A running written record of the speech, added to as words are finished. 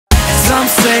Some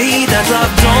say that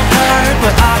love don't hurt,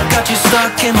 but I got you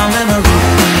stuck in my memory.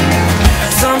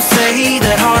 Some say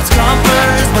that hearts come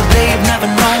first, but they've never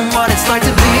known what it's like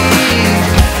to be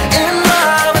in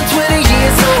love and 20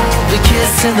 years old. We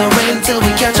kiss in the rain till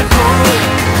we catch a cold.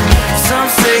 Some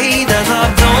say that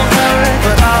love don't hurt,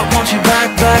 but I want you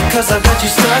back, cause I got you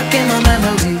stuck in my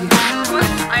memory.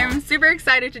 I'm super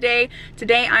excited today.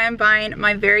 Today I am buying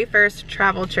my very first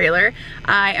travel trailer.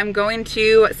 I am going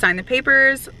to sign the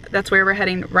papers. That's where we're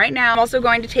heading right now. I'm also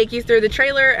going to take you through the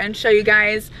trailer and show you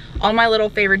guys all my little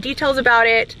favorite details about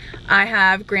it. I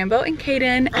have Grambo and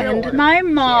Kaden and my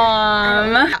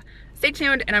mom. Yeah. Stay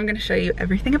tuned and I'm gonna show you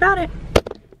everything about it.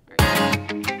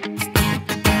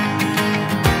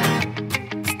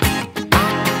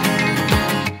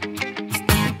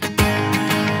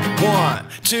 1,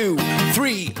 2,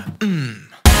 3.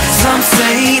 Some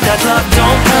say that love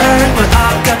don't hurt, but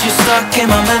I've got you stuck in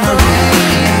my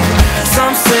memory.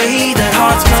 Some say that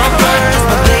hearts come first,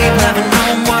 but they've never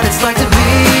known what it's like to be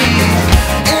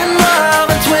in love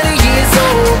and 20 years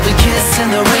old. We kiss in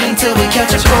the rain till we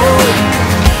catch a cold.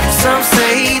 Some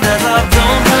say that love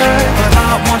don't hurt, but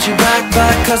I want you back,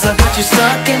 cause I got you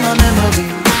stuck in my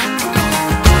memory.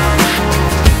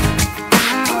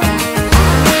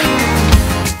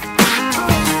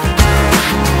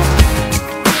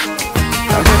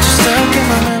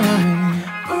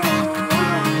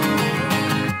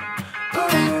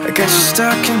 Got you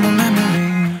stuck in my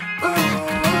memory.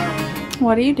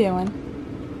 What are you doing?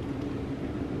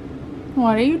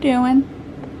 What are you doing?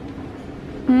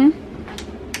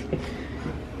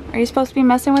 Are you supposed to be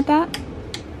messing with that?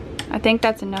 I think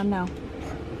that's a no-no.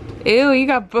 Ew, you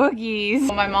got boogies.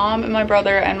 My mom and my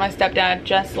brother and my stepdad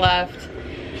just left.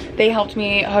 They helped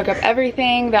me hook up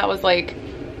everything that was like,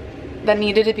 that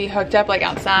needed to be hooked up like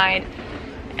outside.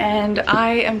 And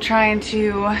I am trying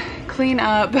to clean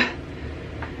up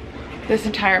this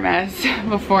entire mess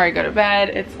before I go to bed.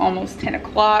 It's almost 10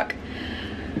 o'clock.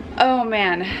 Oh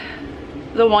man.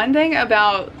 The one thing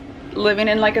about living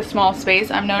in like a small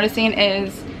space I'm noticing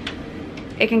is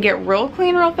it can get real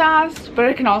clean real fast, but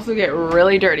it can also get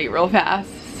really dirty real fast.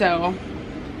 So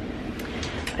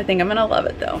I think I'm gonna love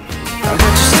it though. I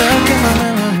got you stuck in my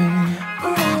memory.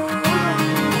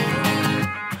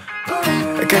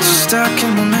 I got you stuck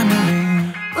in my memory.